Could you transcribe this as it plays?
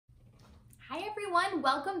Hi everyone,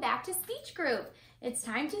 welcome back to speech group. It's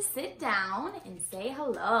time to sit down and say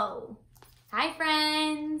hello. Hi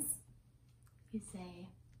friends. You say,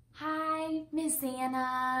 hi Miss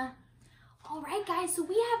Anna. All right guys, so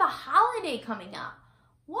we have a holiday coming up.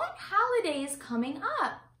 What holiday is coming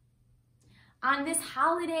up? On this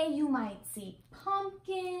holiday, you might see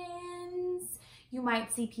pumpkins. You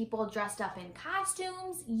might see people dressed up in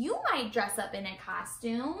costumes. You might dress up in a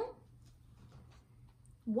costume.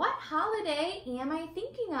 What holiday am I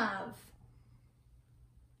thinking of?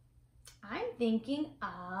 I'm thinking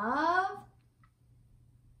of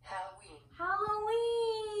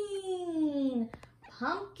Halloween.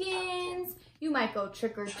 Pumpkins. You might go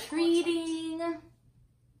trick-or-treating.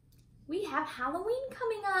 We have Halloween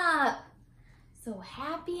coming up. So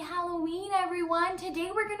happy Halloween, everyone.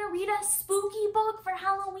 Today we're going to read a spooky book for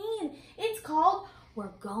Halloween. It's called We're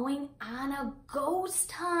Going on a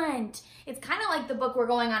Ghost Hunt. It's kind of like the book We're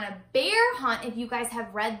Going on a Bear Hunt, if you guys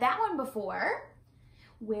have read that one before,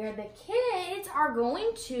 where the kids are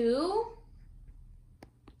going to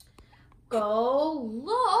go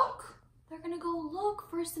look. They're going to go look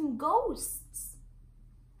for some ghosts.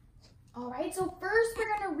 All right, so first we're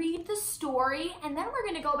going to read the story, and then we're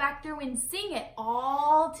going to go back through and sing it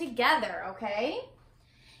all together, okay?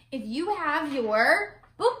 If you have your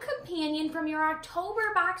book companion from your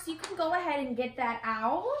October box, you can go ahead and get that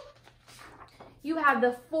out. You have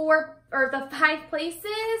the 5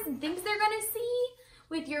 places and things they're going to see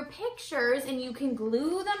with your pictures, and you can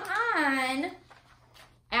glue them on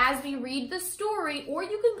as we read the story, or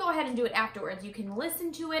you can go ahead and do it afterwards. You can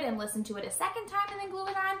listen to it and listen to it a second time and then glue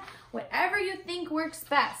it on, whatever you think works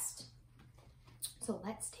best. So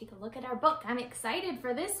let's take a look at our book. I'm excited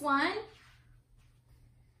for this one.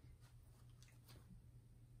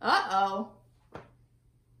 Uh-oh.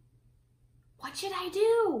 What should I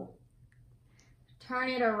do? Turn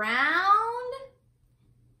it around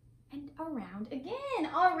and around again.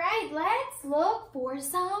 All right, let's look for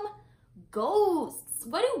some ghosts.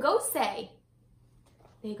 What do ghosts say?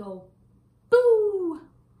 They go, boo,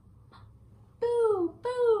 boo,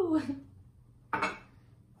 boo.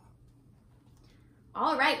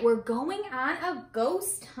 All right, we're going on a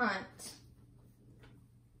ghost hunt.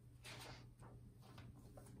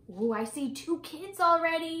 Ooh, I see 2 kids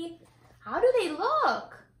already. How do they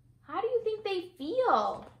look? How do you think they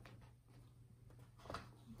feel?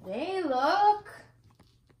 They look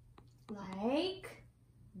like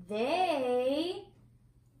they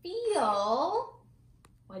feel,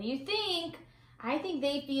 what do you think? I think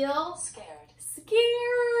they feel scared.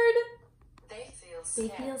 Scared. They feel scared.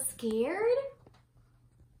 They feel scared?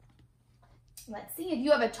 Let's see, if you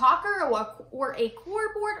have a talker or a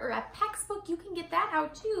core board or a PEX book, you can get that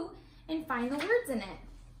out too and find the words in it.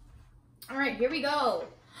 All right, here we go.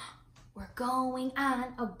 We're going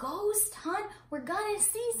on a ghost hunt. We're gonna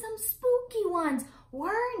see some spooky ones.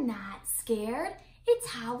 We're not scared.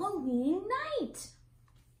 It's Halloween night.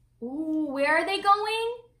 Ooh, where are they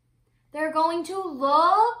going? They're going to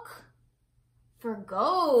look for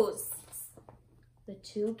ghosts. The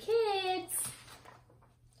 2 kids.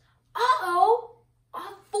 Uh-oh,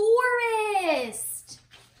 a forest.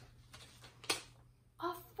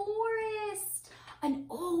 A forest. An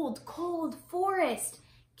old, cold forest.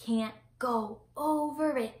 Can't go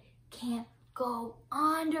over it. Can't go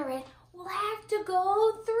under it. We'll have to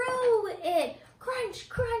go through it. Crunch,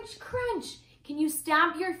 crunch, crunch. Can you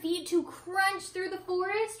stomp your feet to crunch through the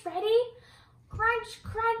forest? Ready? Crunch,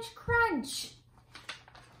 crunch, crunch.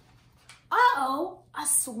 Uh-oh, a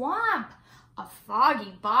swamp. A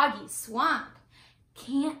foggy, boggy swamp.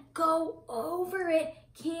 Can't go over it.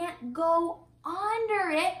 Can't go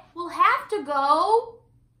under it. We'll have to go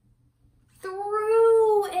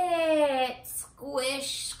through it.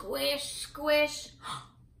 Squish, squish, squish.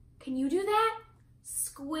 Can you do that?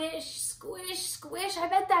 Squish, squish, squish. I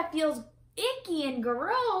bet that feels icky and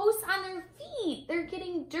gross on their feet. They're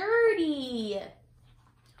getting dirty.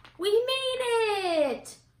 We made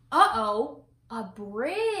it. Uh-oh, a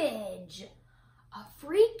bridge. A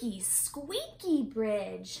freaky, squeaky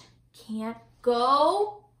bridge. Can't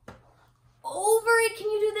go over it.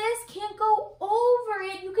 Can you do this? Can't go over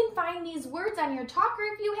it. You can find these words on your talker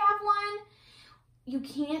if you have one. You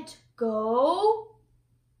can't go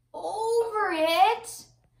over it.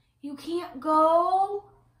 You can't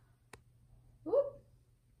go,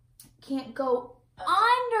 can't go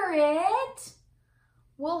under it.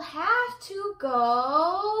 We'll have to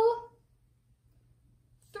go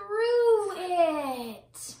through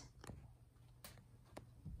it.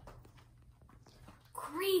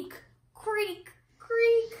 Creak, creak,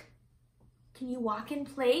 creak. Can you walk in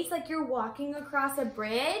place like you're walking across a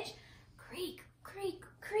bridge? Creak, creak,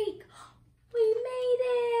 creak. We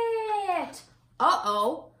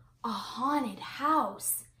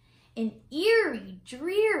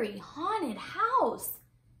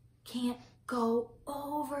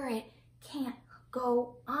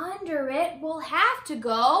under it, we'll have to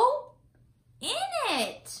go in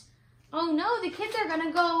it. Oh no, the kids are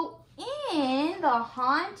gonna go in the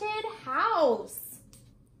haunted house.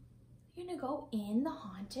 You're gonna go in the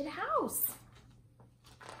haunted house.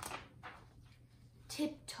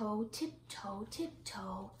 Tiptoe, tiptoe,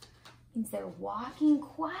 tiptoe. Means they're walking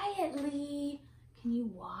quietly. Can you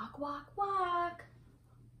walk, walk, walk?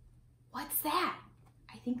 What's that?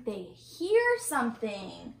 I think they hear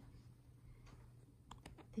something.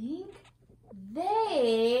 Think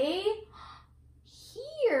they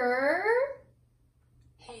hear.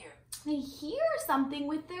 They hear something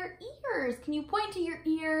with their ears. Can you point to your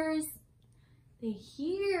ears? They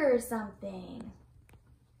hear something.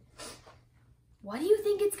 What do you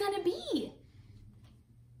think it's gonna be?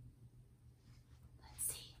 Let's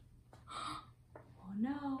see. Oh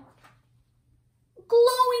no.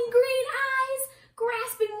 Glowing green eyes,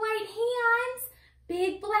 grasping white hands,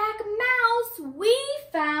 big black mouse. We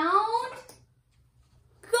found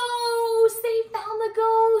ghosts. They found the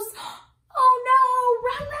ghost. Oh no,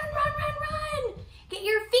 run, run, run, run, run. Get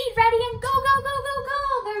your feet ready and go, go, go, go, go.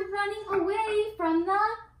 They're running away from the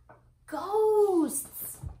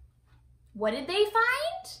ghosts. What did they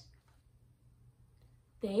find?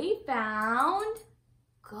 They found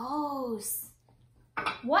ghosts.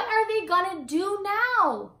 What are they gonna do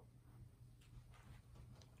now?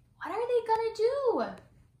 What are they gonna do?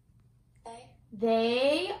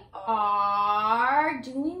 They are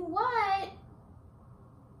doing what?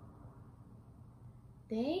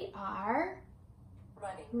 They are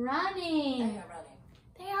running.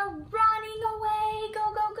 They are running away.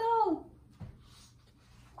 Go, go, go.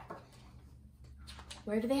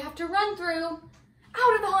 Where do they have to run through?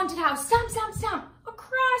 Out of the haunted house. Stomp, stomp, stomp.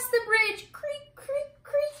 Across the bridge. Creak, creak,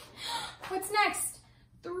 creak. What's next?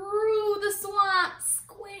 Through the swamp.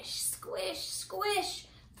 Squish, squish, squish.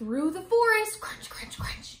 Through the forest. Crunch, crunch,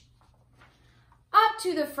 crunch. Up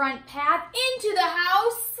to the front path. Into the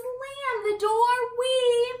house. Slam the door.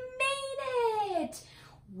 We made it.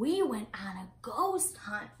 We went on a ghost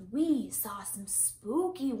hunt. We saw some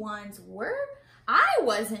spooky ones. I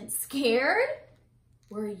wasn't scared.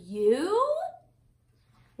 Were you?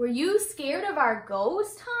 Were you scared of our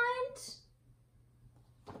ghost hunt?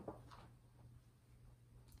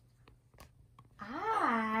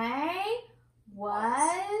 I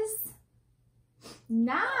was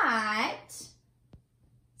not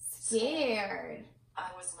scared. I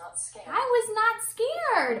was not scared. I was not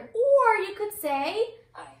scared. Or you could say,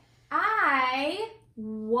 I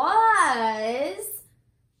was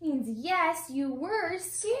means yes, you were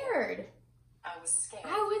scared. I was scared.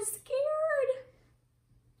 I was scared.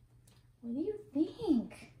 What do you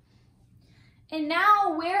think? And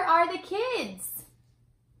now, where are the kids?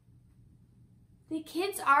 The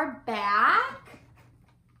kids are back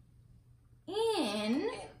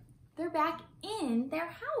they're back in their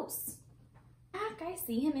house. I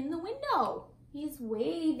see him in the window. He's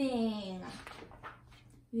waving.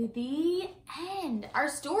 The end. Our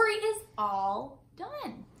story is all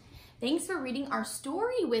done. Thanks for reading our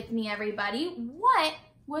story with me, everybody. What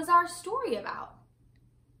was our story about?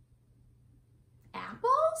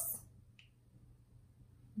 Apples?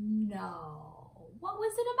 No. What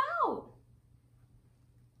was it about?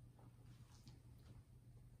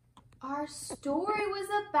 Our story was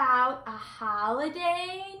about a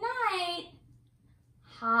holiday night,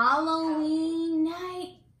 Halloween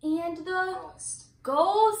night, and the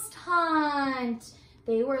ghost hunt.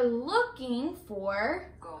 They were looking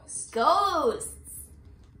for ghosts.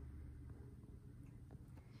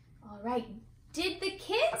 All right, did the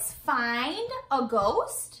kids find a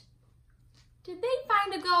ghost? Did they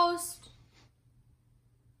find a ghost?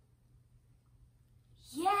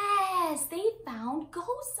 Yes, they found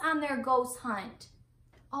ghosts on their ghost hunt.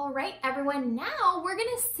 All right, everyone, now we're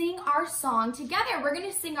gonna sing our song together. We're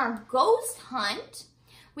gonna sing our ghost hunt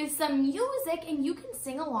with some music, and you can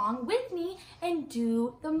sing along with me and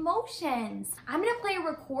do the motions. I'm gonna play a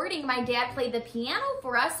recording. My dad played the piano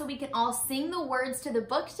for us so we can all sing the words to the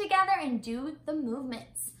book together and do the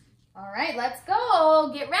movements. All right, let's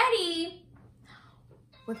go. Get ready.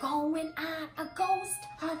 We're going on a ghost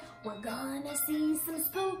hunt. We're gonna see some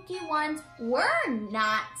spooky ones. We're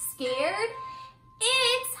not scared.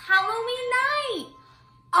 It's Halloween night.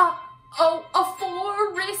 Oh, a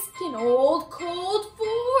forest, an old cold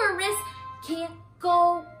forest. Can't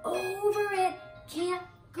go over it, can't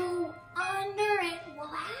go under it. We'll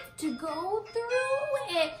have to go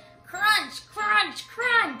through it. Crunch, crunch,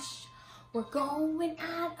 crunch. We're going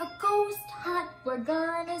on a ghost hunt. We're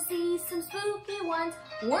gonna see some spooky ones.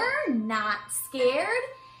 We're not scared.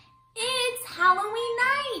 It's Halloween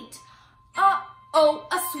night. Uh-oh,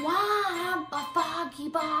 a swamp, a foggy,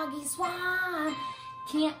 boggy swamp.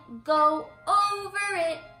 Can't go over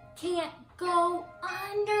it, can't go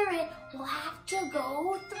under it. We'll have to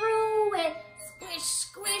go through it. Squish,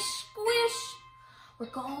 squish, squish. We're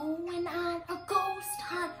going on a ghost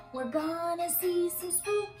hunt. We're gonna see some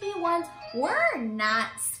spooky ones. We're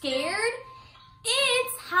not scared.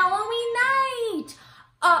 It's Halloween night.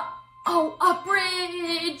 Uh-oh, a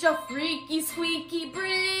bridge, a freaky, squeaky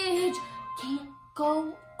bridge. Can't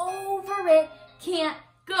go over it, can't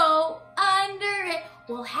go under it.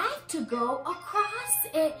 We'll have to go across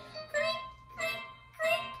it. Creak, creak,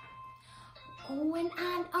 creak. Going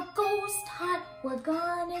on a ghost hunt. We're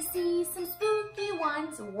gonna see some spooky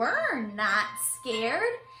ones. We're not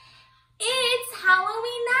scared. It's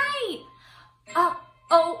Halloween night.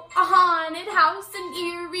 Uh-oh, a haunted house, an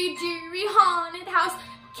eerie, dreary haunted house.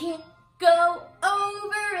 Can't go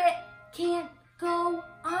over it, can't go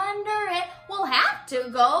under it. We'll have to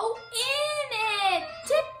go in it.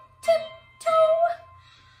 Tip, tip, toe.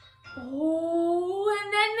 Oh,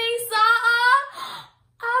 and then they saw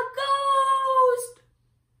a ghost.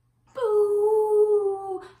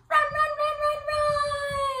 Boo. Run, run, run, run,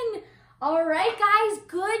 run. All right, guys,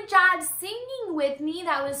 good job singing with me.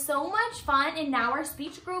 That was so much fun. And now our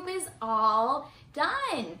speech group is all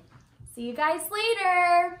done. See you guys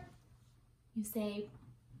later. You say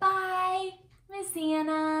bye, Miss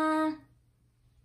Anna.